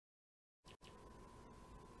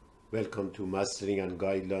Welcome to Mastering and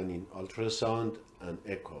Guideline in Ultrasound and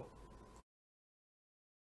Echo.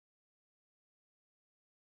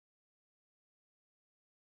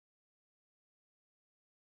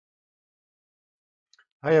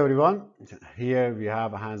 Hi everyone, here we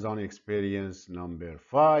have hands-on experience number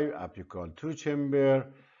 5, apical 2 chamber.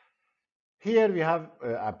 Here we have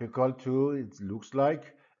apical 2, it looks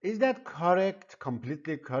like. Is that correct,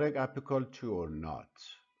 completely correct apical 2 or not?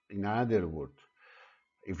 In other words,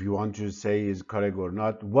 if you want to say is correct or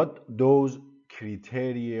not, what those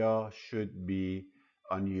criteria should be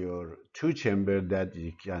on your 2 chamber that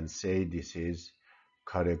you can say this is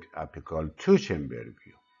correct apical 2 chamber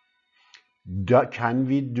view. Can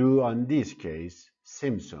we do on this case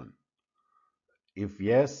Simpson? If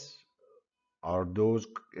yes, are those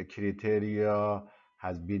criteria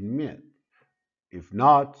has been met? If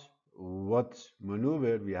not, what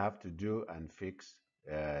maneuver we have to do and fix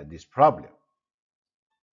this problem?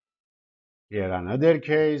 Here another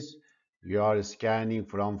case, we are scanning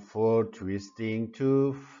from 4 twisting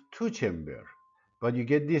to 2 chamber, but you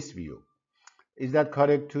get this view. Is that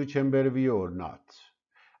correct 2 chamber view or not?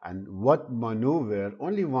 And what maneuver,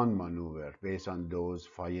 only one maneuver based on those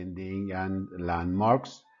finding and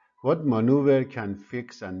landmarks, what maneuver can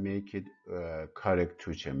fix and make it correct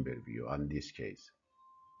 2 chamber view on this case?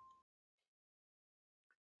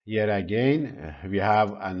 Here again, we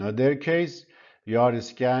have another case. We are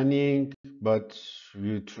scanning, but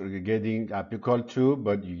we're getting apical 2,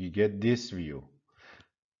 but you get this view.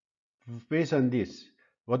 Based on this,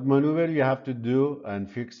 what maneuver you have to do and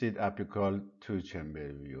fix it apical 2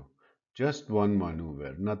 chamber view? Just one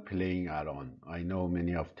maneuver, not playing around. I know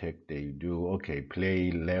many of tech, they do, okay,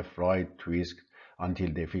 play left, right, twist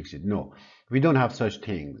until they fix it. No, we don't have such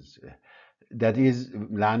things. That is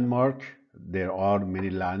landmark. There are many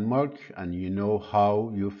landmarks and you know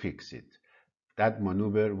how you fix it. That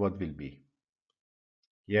maneuver, what will be?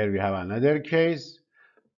 Here we have another case.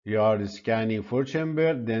 You are scanning 4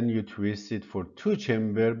 chamber, then you twist it for 2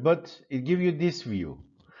 chamber, but it gives you this view.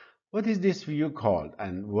 What is this view called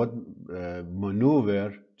and what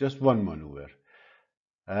maneuver, just one maneuver,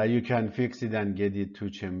 you can fix it and get it 2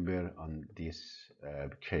 chamber on this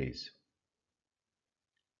case.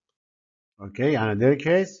 Okay, another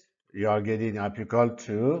case, you are getting apical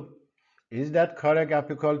 2. Is that correct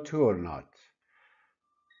apical 2 or not?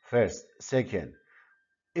 First. Second,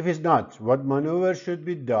 if it's not, what maneuver should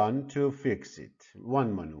be done to fix it?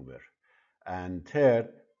 One maneuver. And third,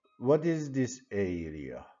 what is this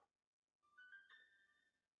area?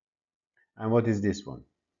 And what is this one?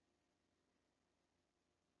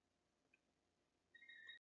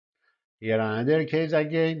 Here another case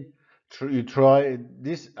again. You try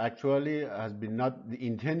this actually has been not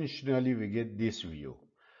intentionally we get this view.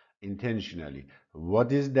 Intentionally.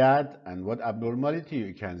 What is that and what abnormality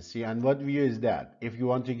you can see and what view is that? If you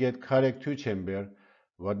want to get correct 2 chamber,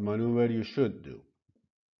 what maneuver you should do?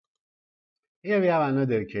 Here we have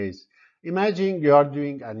another case. Imagine you are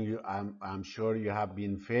doing, and I'm sure you have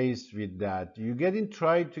been faced with that. You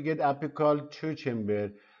try to get apical 2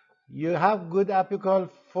 chamber. You have good apical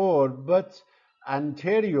 4, but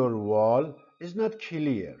anterior wall is not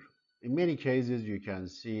clear. In many cases, you can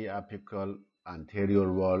see apical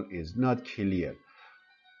anterior wall is not clear.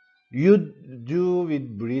 You do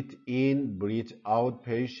with breathe in, breathe out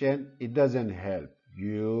patient, it doesn't help.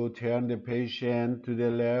 You turn the patient to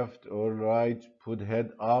the left or right, put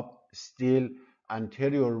head up, still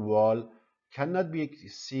anterior wall cannot be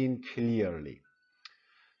seen clearly.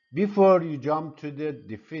 Before you jump to the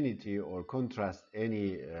definitive or contrast,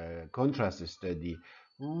 any contrast study,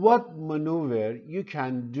 what maneuver you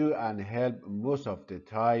can do and help most of the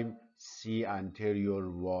time see anterior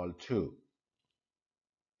wall too?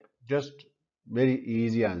 Just very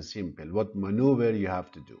easy and simple. What maneuver you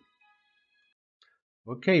have to do?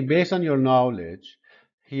 Okay, based on your knowledge,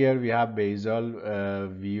 here we have basal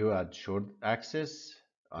view at short axis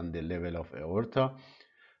on the level of aorta.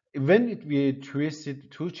 When we twist it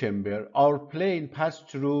 2 chamber, our plane pass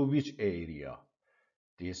through which area?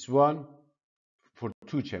 This one for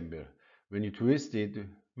 2 chamber. When you twist it,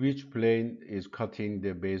 which plane is cutting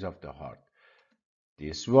the base of the heart?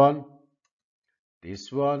 This one,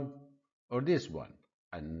 or this one?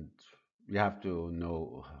 And we have to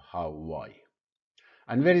know why.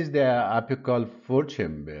 And where is the apical 4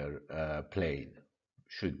 chamber plane?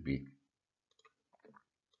 Should be.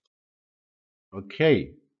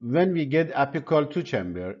 Okay, when we get apical 2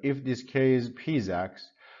 chamber, if this case P-ax,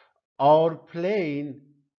 our plane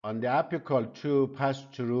on the apical 2 pass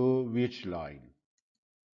through which line?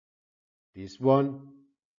 This one,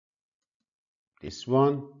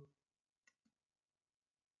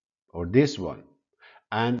 or this one?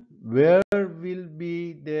 And where will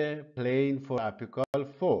be the plane for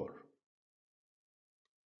apical 4?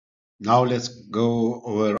 Now let's go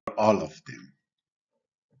over